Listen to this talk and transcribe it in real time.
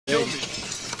Kill me.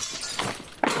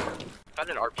 Found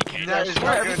an RPK. That is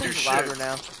not gonna do louder shit.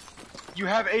 now. You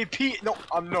have AP. No,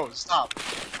 no, stop.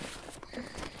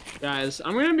 Guys,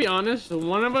 I'm gonna be honest.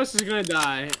 One of us is gonna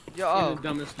die in the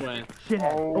dumbest way.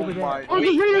 Oh my. Oh,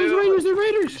 the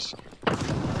Raiders!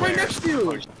 Right next to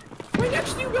you! Right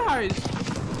next to you guys!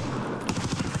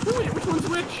 Which one's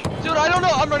which? Dude, I don't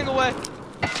know. I'm running away.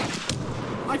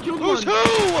 I killed Who's one.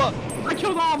 who? I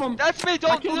killed all of them. That's me.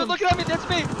 Don't killed him. look at me. That's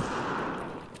me.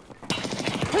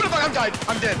 Who the fuck? I'm died.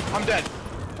 I'm dead. I'm dead.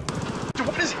 Dude,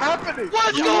 what is happening?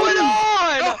 What's going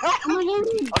on?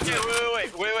 Okay,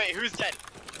 wait. Who's dead?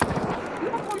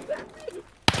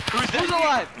 Who's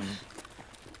alive?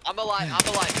 I'm alive,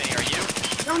 Vinny. Are you?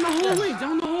 Down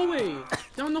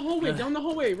the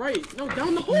hallway, right. No,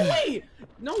 down the hallway!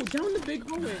 No, down the big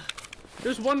hallway.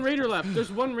 There's one Raider left.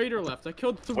 I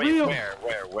killed 3 of them.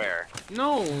 Where?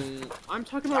 No, I'm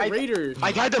talking about Raiders.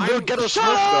 I got the little ghetto Shut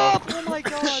smoke, up! though. Oh my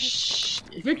god.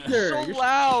 Victor, So you're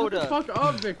loud. Shut the fuck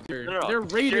up, Victor. No. They're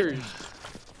Raiders.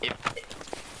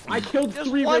 I killed There's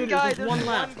 3 one Raiders. guy. There's one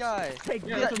left. guy.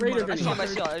 Yeah, that's a Raider. I saw him. I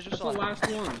just That's saw the him. last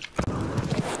one.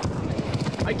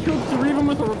 I killed 3 of them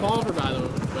with a revolver, by the way.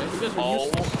 You guys are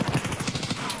useless.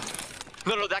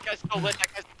 No, that guy's so lit.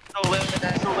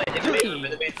 That's so lit. In the main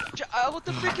room. What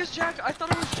the freak is Jack? I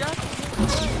thought it was Jack.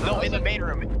 No, in the main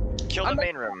room. Kill the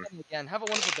main room. Again. Have a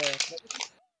wonderful day.